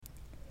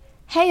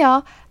Hey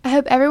y'all, I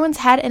hope everyone's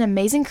had an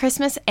amazing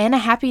Christmas and a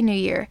happy new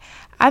year.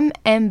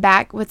 I'm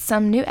back with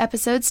some new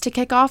episodes to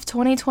kick off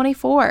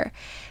 2024.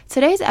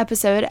 Today's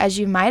episode, as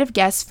you might have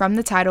guessed from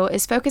the title,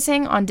 is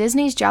focusing on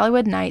Disney's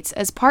Jollywood Nights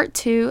as part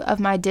 2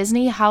 of my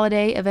Disney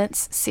Holiday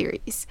Events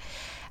series.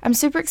 I'm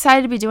super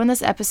excited to be doing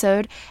this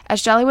episode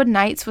as Jollywood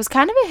Nights was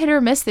kind of a hit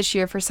or miss this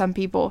year for some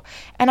people,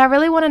 and I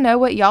really want to know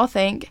what y'all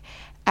think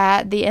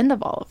at the end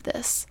of all of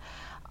this.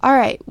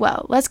 Alright,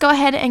 well, let's go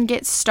ahead and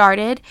get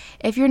started.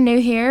 If you're new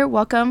here,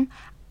 welcome.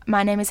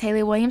 My name is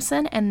Haley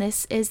Williamson, and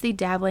this is the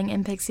Dabbling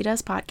in Pixie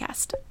Dust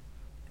podcast.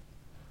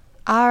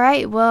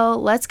 Alright, well,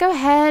 let's go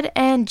ahead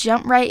and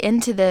jump right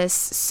into this.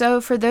 So,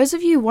 for those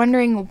of you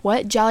wondering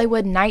what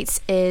Jollywood Nights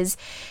is,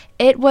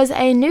 it was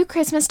a new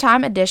Christmas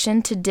time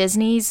addition to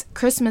Disney's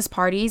Christmas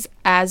parties.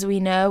 As we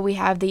know, we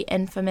have the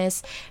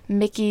infamous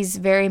Mickey's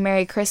Very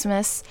Merry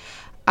Christmas.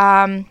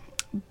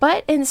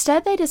 But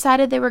instead, they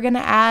decided they were going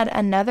to add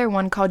another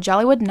one called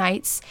Jollywood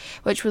Nights,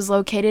 which was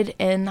located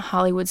in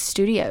Hollywood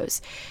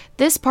Studios.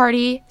 This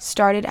party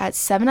started at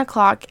 7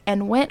 o'clock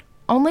and went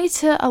only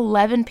to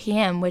 11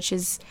 p.m., which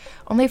is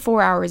only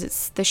 4 hours.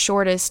 It's the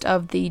shortest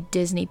of the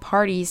Disney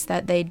parties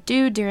that they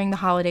do during the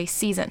holiday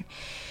season.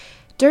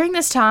 During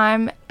this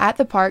time at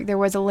the park, there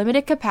was a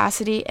limited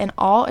capacity and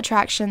all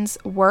attractions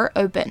were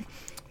open,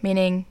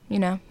 meaning,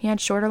 you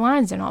had shorter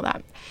lines and all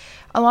that.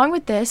 Along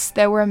with this,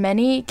 there were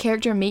many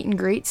character meet and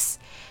greets,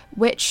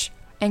 which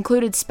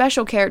included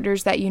special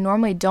characters that you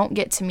normally don't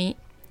get to meet,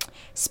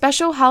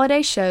 special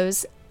holiday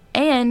shows,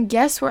 and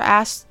guests were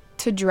asked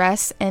to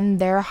dress in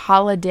their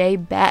holiday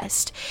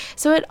best.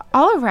 So it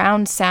all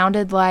around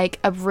sounded like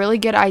a really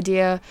good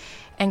idea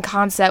and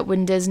concept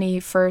when Disney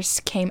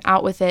first came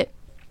out with it.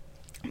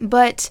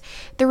 But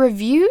the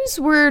reviews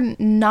were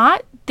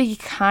not the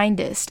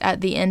kindest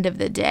at the end of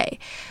the day.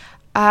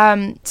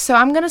 So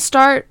I'm going to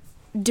start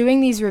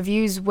doing these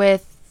reviews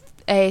with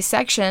a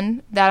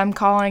section that I'm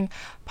calling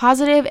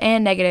positive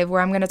and negative,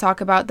 where I'm going to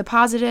talk about the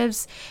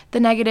positives, the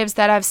negatives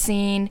that I've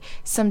seen,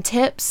 some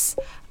tips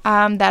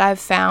that I've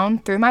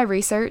found through my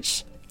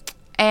research,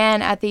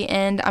 and at the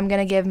end I'm going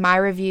to give my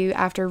review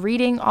after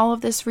reading all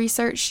of this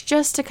research,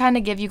 just to kind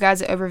of give you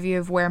guys an overview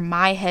of where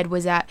my head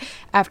was at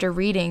after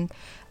reading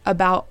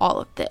about all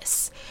of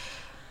this.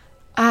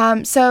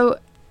 So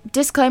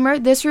disclaimer,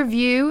 this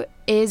review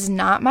is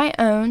not my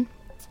own.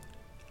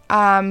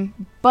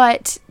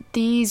 But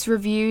these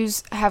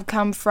reviews have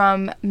come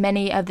from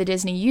many of the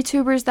Disney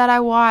YouTubers that I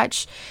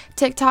watch,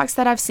 TikToks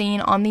that I've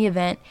seen on the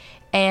event,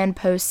 and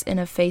posts in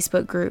a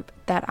Facebook group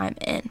that I'm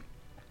in.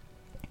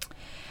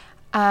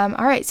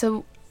 Alright,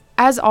 so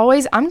as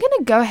always, I'm going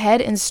to go ahead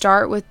and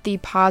start with the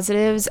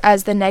positives,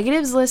 as the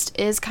negatives list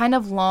is kind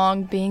of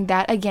long, being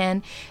that,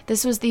 again,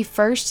 this was the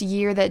first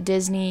year that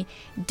Disney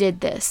did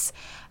this.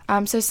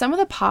 So some of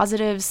the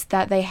positives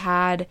that they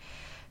had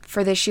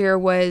for this year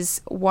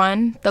was,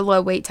 one, the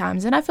low wait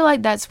times. And I feel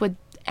like that's with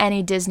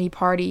any Disney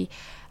party.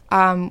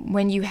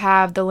 When you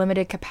have the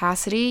limited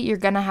capacity, you're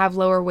going to have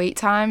lower wait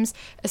times,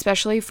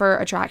 especially for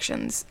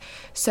attractions.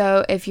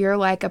 So if you're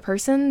like a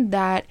person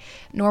that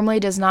normally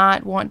does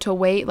not want to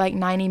wait like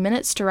 90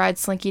 minutes to ride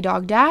Slinky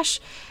Dog Dash,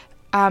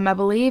 I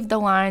believe the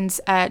lines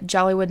at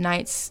Jollywood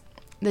Nights,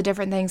 the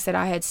different things that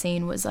I had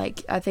seen was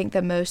like, I think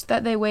the most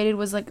that they waited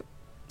was like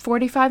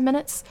 45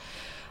 minutes.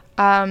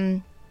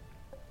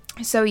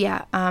 So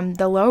yeah,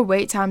 the low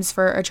wait times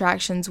for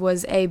attractions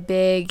was a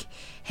big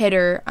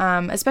hitter,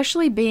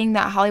 especially being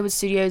that Hollywood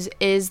Studios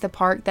is the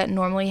park that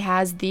normally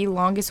has the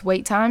longest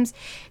wait times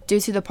due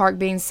to the park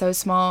being so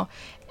small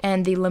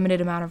and the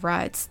limited amount of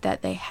rides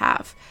that they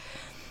have.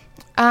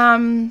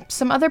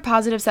 Some other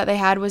positives that they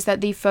had was that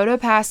the photo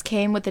pass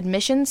came with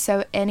admission,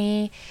 so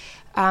any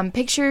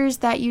pictures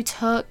that you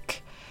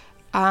took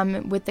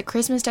with the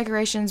Christmas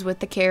decorations, with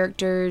the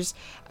characters,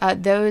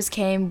 those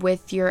came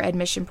with your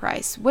admission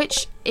price,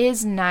 which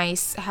is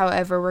nice.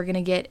 However, we're going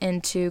to get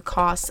into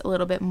costs a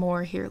little bit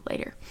more here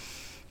later.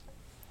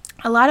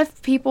 A lot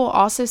of people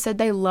also said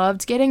they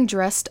loved getting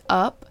dressed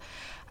up.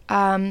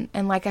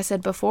 And like I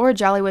said before,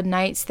 Jollywood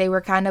Nights, they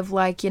were kind of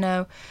like,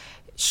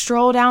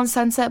 stroll down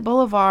Sunset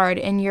Boulevard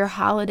in your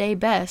holiday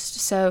best.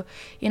 So,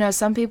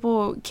 some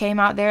people came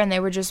out there and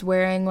they were just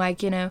wearing like,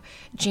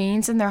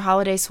 jeans and their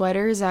holiday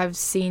sweaters. I've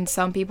seen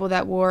some people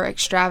that wore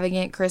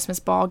extravagant Christmas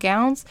ball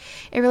gowns.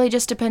 It really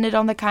just depended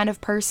on the kind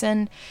of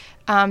person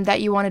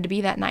that you wanted to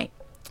be that night.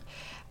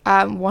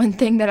 One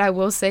thing that I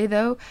will say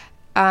though,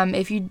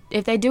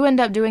 if they do end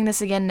up doing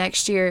this again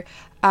next year,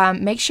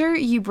 make sure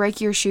you break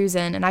your shoes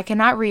in, and I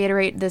cannot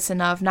reiterate this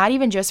enough, not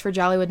even just for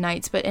Jollywood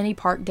Nights, but any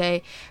park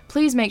day.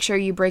 Please make sure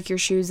you break your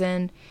shoes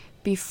in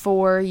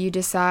before you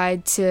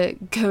decide to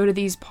go to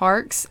these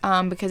parks,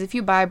 because if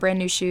you buy brand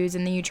new shoes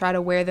and then you try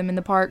to wear them in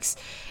the parks,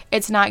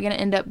 it's not going to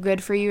end up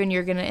good for you, and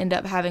you're going to end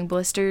up having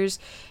blisters,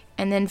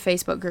 and then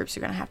Facebook groups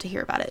are going to have to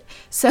hear about it.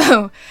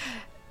 So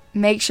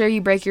make sure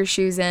you break your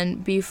shoes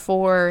in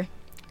before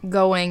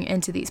going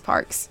into these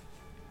parks.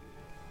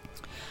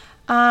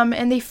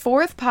 And the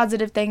fourth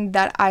positive thing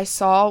that I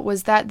saw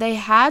was that they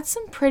had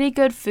some pretty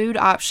good food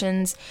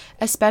options,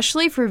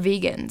 especially for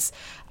vegans.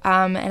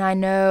 And I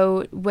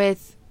know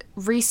with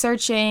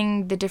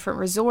researching the different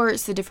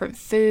resorts, the different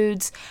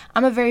foods,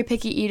 I'm a very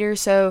picky eater,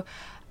 so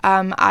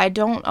I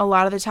don't a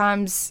lot of the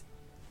times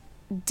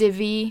but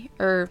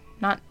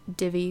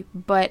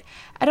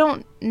I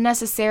don't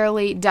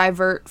necessarily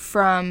divert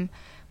from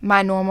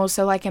my normal.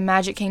 So like in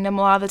Magic Kingdom,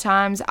 a lot of the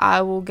times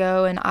I will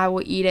go and I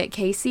will eat at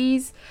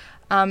Casey's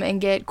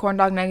and get corn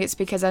dog nuggets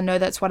because I know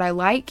that's what I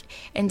like,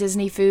 and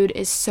Disney food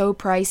is so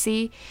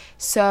pricey,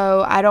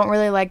 so I don't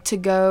really like to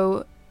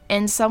go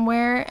in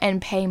somewhere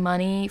and pay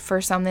money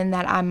for something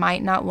that I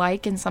might not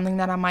like and something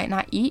that I might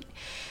not eat.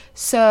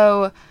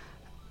 So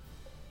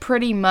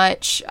pretty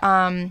much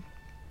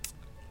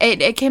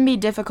it can be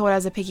difficult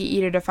as a picky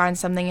eater to find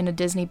something in a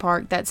Disney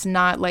park that's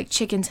not like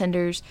chicken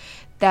tenders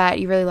that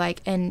you really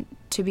like. And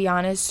to be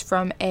honest,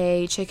 from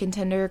a chicken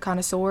tender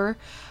connoisseur,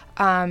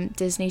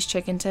 Disney's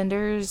chicken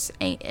tenders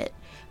ain't it.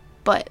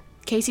 But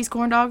Casey's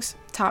corn dogs,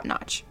 top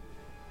notch.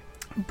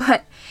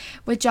 But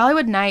with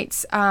Jollywood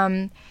Nights,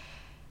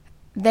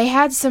 they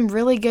had some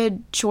really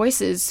good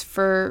choices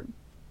for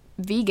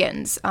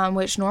vegans,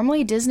 which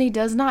normally Disney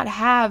does not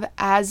have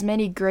as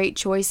many great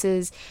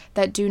choices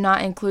that do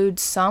not include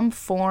some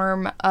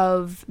form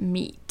of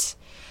meat.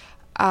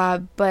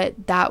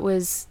 But that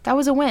was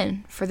a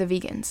win for the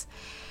vegans.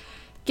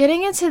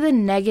 Getting into the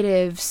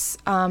negatives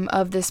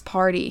of this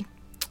party,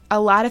 a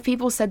lot of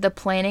people said the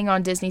planning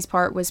on Disney's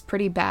part was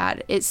pretty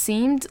bad. It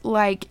seemed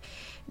like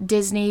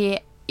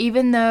Disney,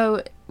 even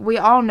though we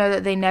all know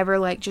that they never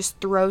like just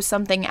throw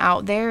something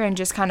out there and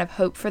just kind of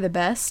hope for the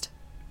best,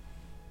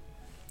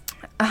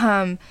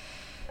 it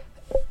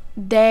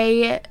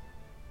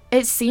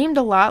seemed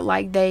a lot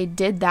like they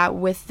did that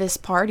with this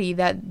party,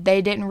 that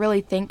they didn't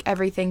really think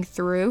everything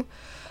through,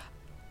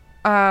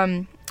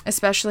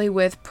 especially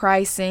with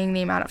pricing,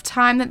 the amount of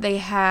time that they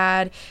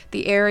had,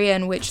 the area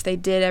in which they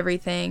did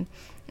everything.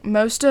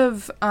 Most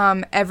of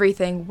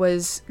everything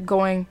was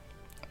going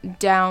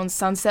down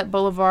Sunset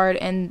Boulevard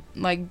and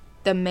like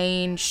the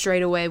main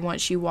straightaway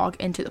once you walk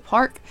into the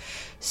park.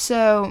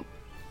 So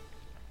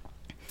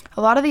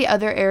a lot of the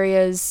other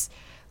areas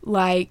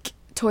like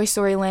Toy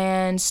Story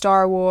Land,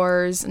 Star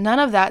Wars, none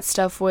of that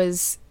stuff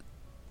was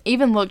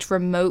even looked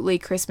remotely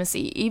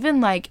Christmassy,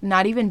 even like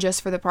not even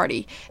just for the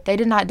party. They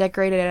did not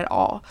decorate it at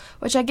all,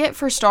 which I get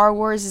for Star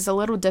Wars is a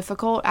little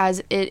difficult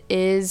as it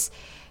is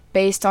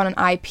based on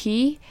an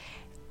IP,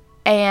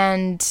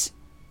 and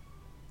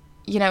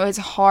you know, it's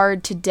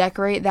hard to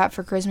decorate that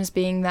for Christmas,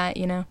 being that,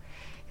 you know,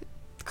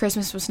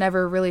 Christmas was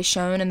never really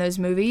shown in those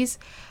movies.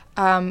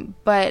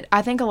 But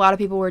I think a lot of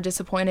people were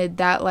disappointed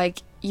that like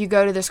you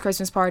go to this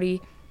Christmas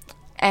party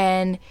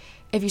and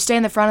if you stay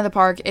in the front of the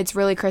park, it's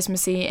really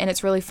Christmassy and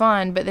it's really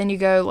fun, but then you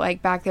go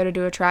like back there to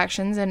do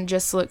attractions and it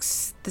just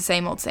looks the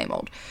same old, same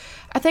old.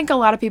 I think a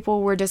lot of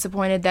people were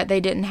disappointed that they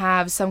didn't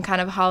have some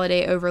kind of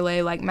holiday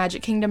overlay like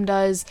Magic Kingdom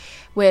does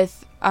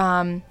with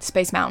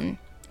Space Mountain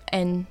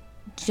and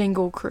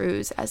Jingle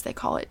Cruise, as they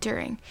call it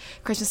during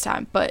Christmas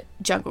time, but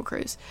Jungle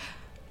Cruise.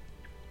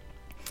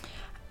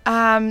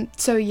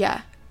 So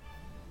yeah,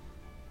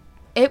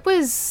 it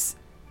was,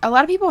 a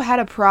lot of people had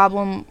a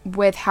problem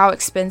with how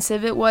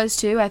expensive it was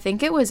too. I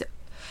think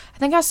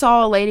I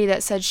saw a lady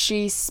that said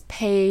she's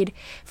paid,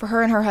 for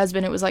her and her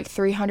husband, it was like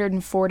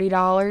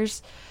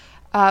 $340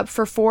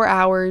 for 4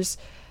 hours.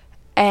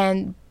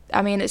 And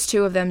I mean, it's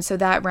two of them, so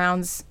that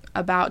rounds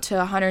about to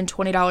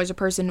 $120 a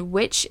person,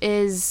 which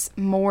is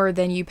more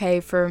than you pay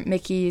for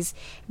Mickey's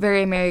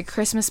Very Merry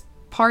Christmas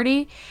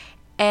Party.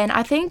 And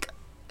I think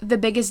the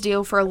biggest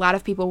deal for a lot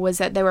of people was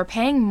that they were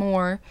paying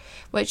more,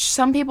 which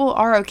some people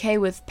are okay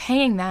with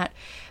paying that,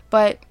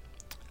 but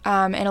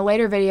in a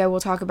later video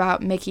we'll talk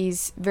about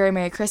Mickey's Very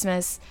Merry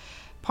Christmas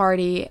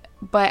Party.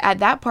 But at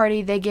that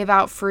party they give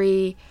out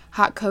free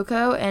hot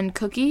cocoa and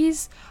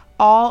cookies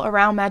all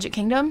around Magic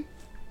Kingdom,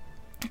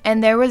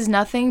 and there was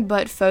nothing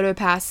but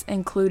PhotoPass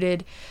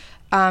included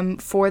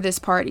for this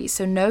party.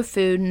 So no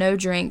food, no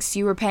drinks.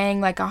 You were paying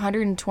like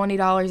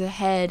 $120 a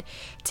head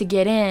to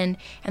get in,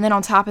 and then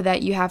on top of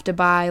that you have to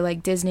buy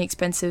like Disney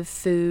expensive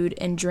food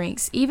and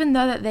drinks, even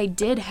though that they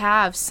did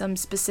have some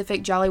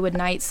specific Jollywood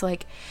Nights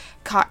like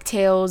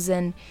cocktails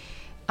and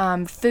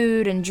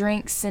food and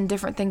drinks and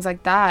different things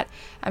like that.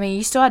 I mean,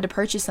 you still had to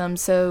purchase them,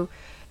 so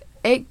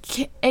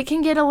it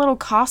can get a little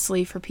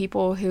costly for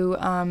people who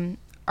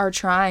are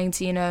trying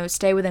to, you know,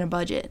 stay within a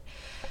budget.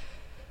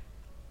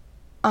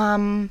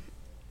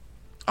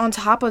 On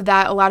top of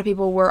that, a lot of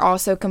people were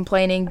also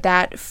complaining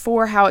that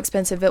for how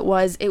expensive it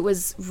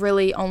was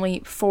really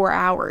only 4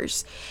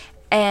 hours.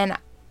 And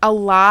a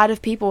lot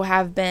of people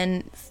have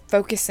been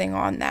focusing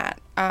on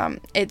that.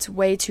 It's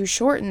way too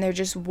short, and there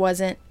just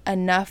wasn't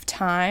enough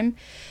time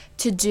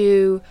to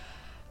do,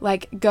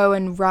 like, go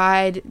and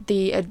ride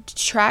the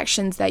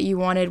attractions that you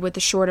wanted with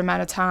a short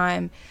amount of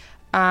time.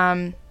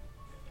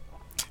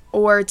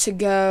 Or to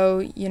go,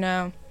 you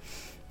know,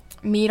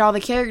 meet all the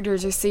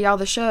characters or see all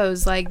the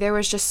shows. Like, there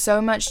was just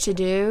so much to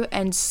do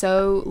and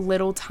so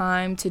little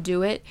time to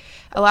do it.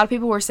 A lot of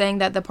people were saying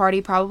that the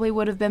party probably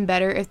would have been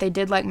better if they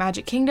did like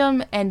Magic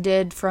Kingdom and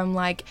did from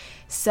like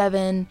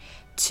 7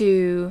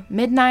 to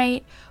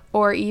midnight,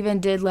 or even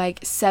did like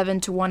 7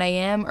 to 1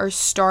 a.m. or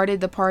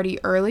started the party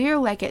earlier,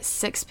 like at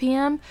 6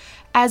 p.m.,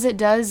 as it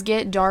does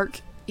get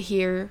dark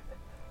here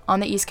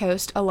on the East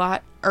Coast a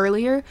lot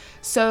earlier.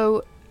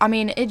 So, I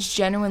mean, it's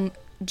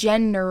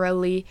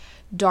generally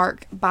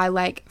dark by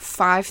like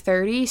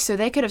 5:30, so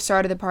they could have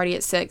started the party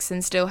at 6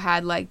 and still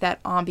had like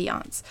that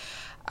ambiance.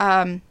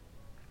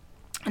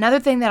 Another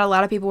thing that a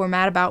lot of people were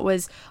mad about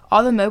was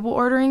all the mobile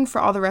ordering for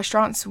all the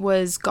restaurants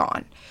was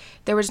gone.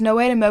 There was no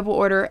way to mobile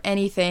order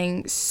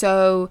anything,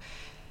 so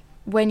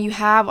when you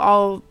have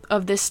all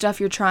of this stuff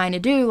you're trying to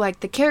do,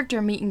 like the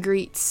character meet and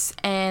greets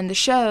and the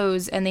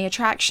shows and the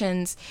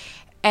attractions,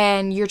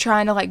 and you're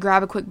trying to like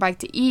grab a quick bite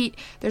to eat,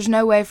 there's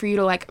no way for you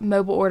to like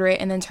mobile order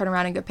it and then turn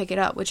around and go pick it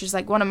up, which is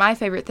like one of my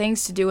favorite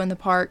things to do in the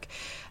park.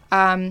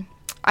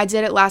 I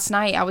did it last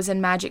night. I was in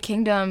Magic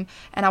Kingdom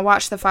and I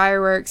watched the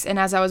fireworks, and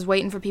as I was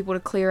waiting for people to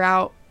clear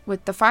out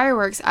with the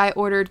fireworks, I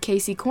ordered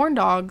Casey corn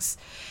dogs,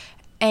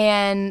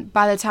 and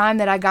by the time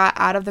that I got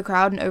out of the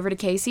crowd and over to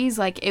Casey's,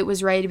 like, it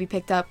was ready to be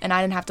picked up and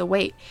I didn't have to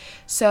wait.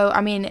 So,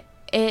 I mean,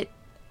 it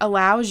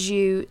allows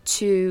you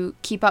to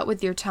keep up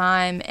with your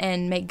time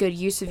and make good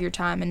use of your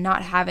time, and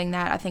not having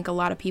that, I think a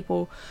lot of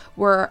people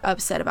were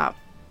upset about.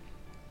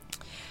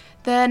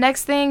 The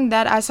next thing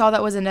that I saw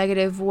that was a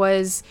negative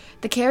was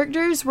the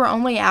characters were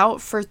only out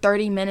for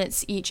 30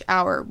 minutes each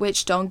hour,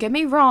 which, don't get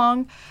me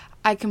wrong,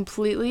 I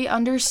completely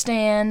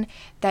understand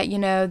that, you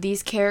know,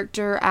 these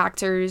character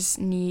actors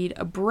need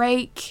a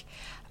break.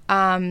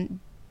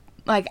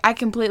 Like, I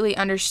completely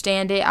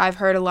understand it. I've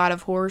heard a lot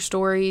of horror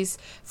stories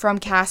from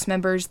cast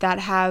members that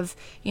have,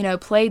 you know,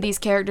 played these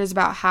characters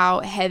about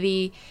how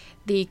heavy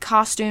the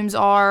costumes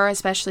are,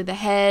 especially the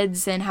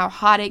heads, and how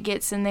hot it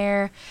gets in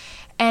there.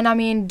 And, I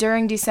mean,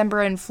 during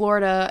December in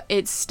Florida,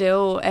 it's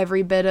still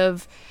every bit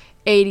of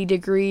 80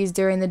 degrees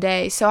during the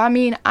day. So, I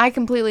mean, I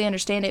completely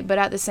understand it, but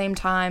at the same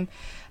time,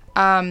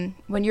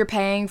 when you're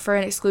paying for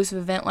an exclusive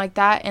event like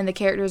that and the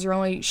characters are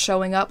only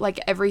showing up like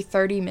every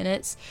 30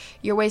 minutes,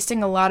 you're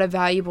wasting a lot of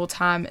valuable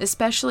time,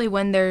 especially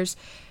when there's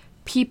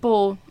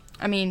people,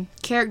 I mean,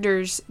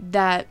 characters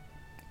that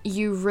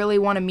you really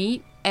want to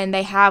meet, and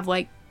they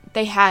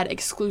had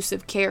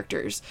exclusive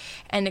characters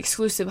and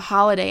exclusive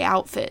holiday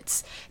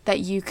outfits that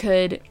you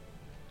could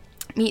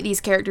meet these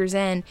characters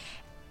in.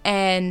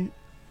 And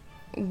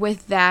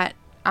with that,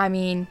 I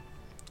mean,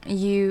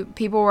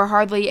 people were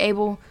hardly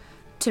able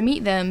to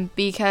meet them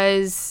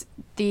because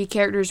the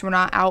characters were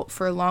not out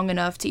for long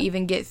enough to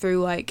even get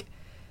through like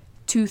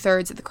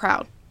 2/3 of the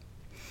crowd.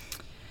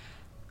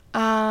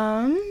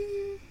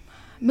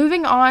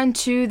 Moving on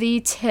to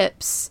the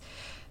tips.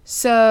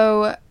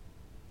 So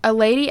a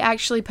lady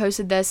actually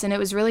posted this, and it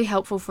was really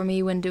helpful for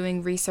me when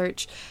doing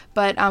research.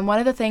 But one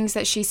of the things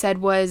that she said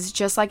was,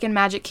 just like in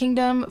Magic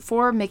Kingdom,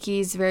 for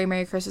Mickey's Very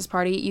Merry Christmas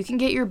Party, you can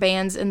get your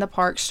bands in the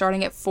park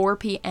starting at 4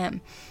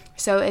 p.m.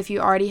 So if you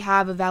already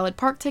have a valid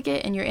park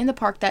ticket and you're in the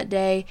park that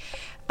day,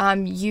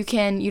 you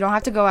don't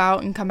have to go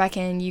out and come back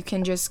in. You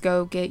can just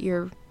go get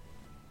your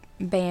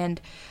band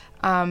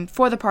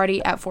for the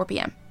party at 4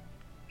 p.m.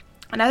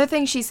 Another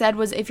thing she said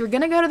was, if you're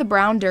going to go to the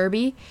Brown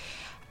Derby,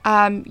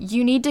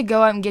 you need to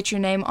go out and get your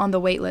name on the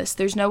wait list.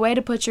 There's no way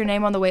to put your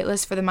name on the wait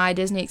list for the My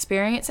Disney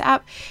Experience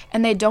app,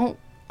 and they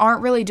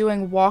aren't really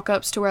doing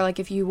walk-ups to where, like,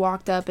 if you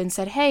walked up and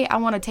said, hey, I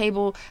want a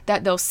table,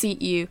 that they'll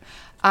seat you.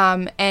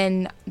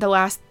 And the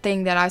last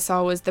thing that I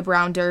saw was the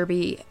Brown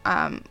Derby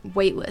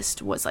wait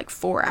list was like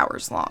 4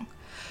 hours long.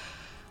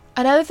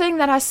 Another thing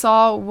that I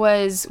saw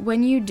was,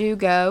 when you do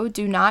go,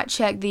 do not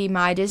check the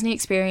My Disney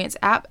Experience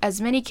app,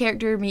 as many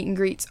character meet and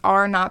greets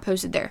are not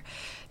posted there.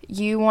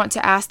 You want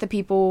to ask the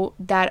people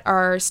that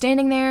are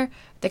standing there,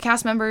 the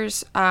cast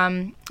members,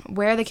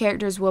 where the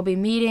characters will be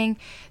meeting.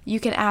 You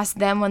can ask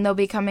them when they'll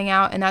be coming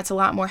out, and that's a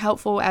lot more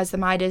helpful, as the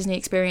My Disney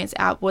Experience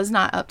app was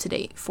not up to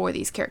date for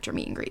these character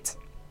meet and greets.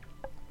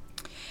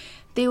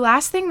 The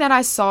last thing that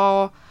I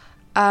saw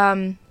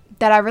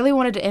that I really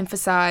wanted to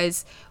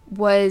emphasize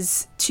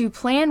was to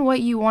plan what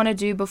you want to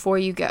do before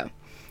you go.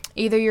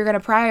 Either you're going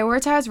to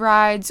prioritize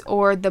rides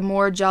or the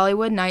more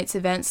Jollywood Nights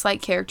events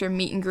like character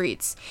meet and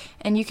greets.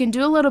 And you can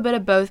do a little bit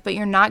of both, but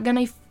you're not going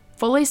to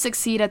fully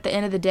succeed at the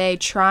end of the day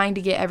trying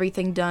to get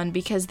everything done,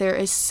 because there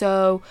is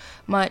so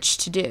much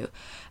to do.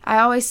 I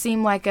always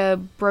seem like a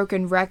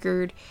broken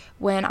record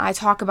when I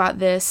talk about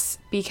this,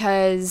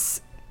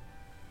 because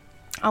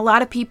a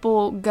lot of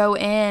people go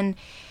in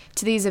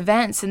to these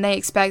events and they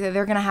expect that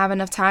they're going to have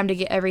enough time to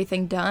get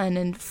everything done,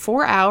 and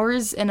 4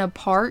 hours in a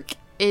park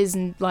is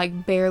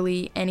like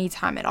barely any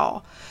time at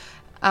all.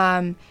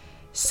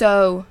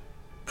 So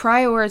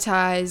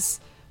prioritize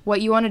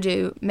what you want to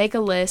do, make a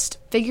list,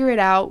 figure it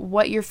out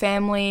what your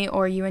family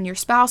or you and your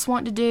spouse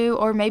want to do,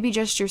 or maybe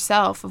just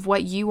yourself, of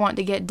what you want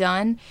to get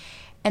done,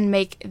 and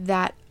make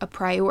that a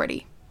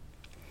priority.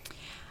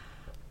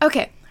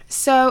 Okay,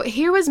 So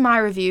here was my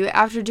review.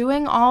 After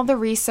doing all the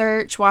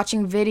research,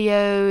 watching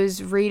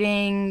videos,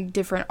 reading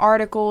different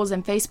articles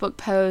and Facebook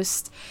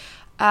posts,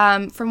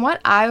 from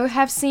what I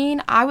have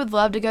seen, I would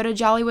love to go to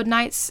Jollywood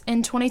Nights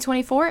in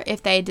 2024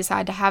 if they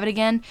decide to have it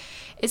again.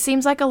 It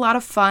seems like a lot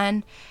of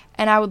fun,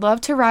 and I would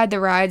love to ride the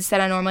rides that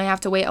I normally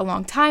have to wait a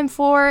long time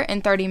for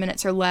in 30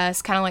 minutes or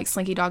less, kind of like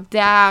Slinky Dog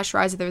Dash,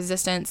 Rise of the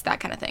Resistance, that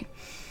kind of thing.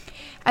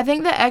 I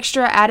think the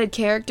extra added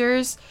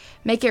characters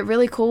make it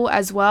really cool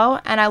as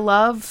well, and I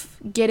love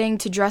getting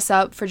to dress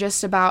up for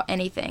just about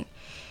anything.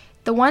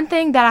 The one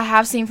thing that I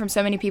have seen from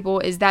so many people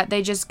is that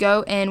they just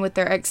go in with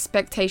their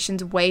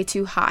expectations way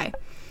too high.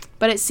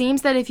 But it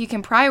seems that if you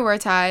can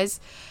prioritize,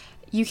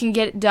 you can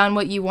get done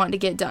what you want to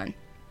get done.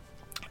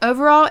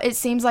 Overall, it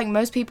seems like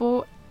most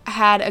people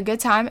had a good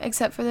time,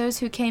 except for those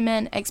who came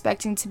in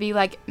expecting to be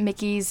like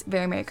Mickey's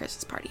Very Merry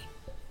Christmas Party.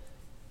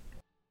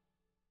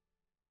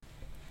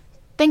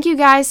 Thank you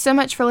guys so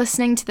much for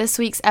listening to this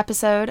week's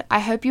episode. I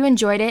hope you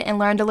enjoyed it and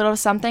learned a little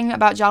something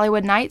about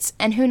Jollywood Nights,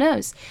 and who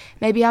knows,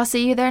 maybe I'll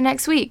see you there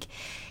next week.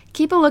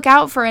 Keep a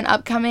lookout for an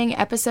upcoming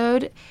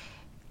episode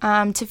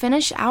to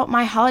finish out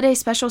my holiday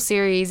special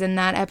series, and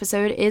that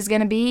episode is going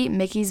to be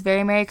Mickey's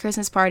Very Merry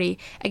Christmas Party.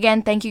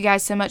 Again, thank you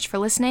guys so much for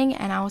listening,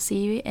 and I will see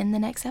you in the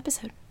next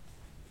episode.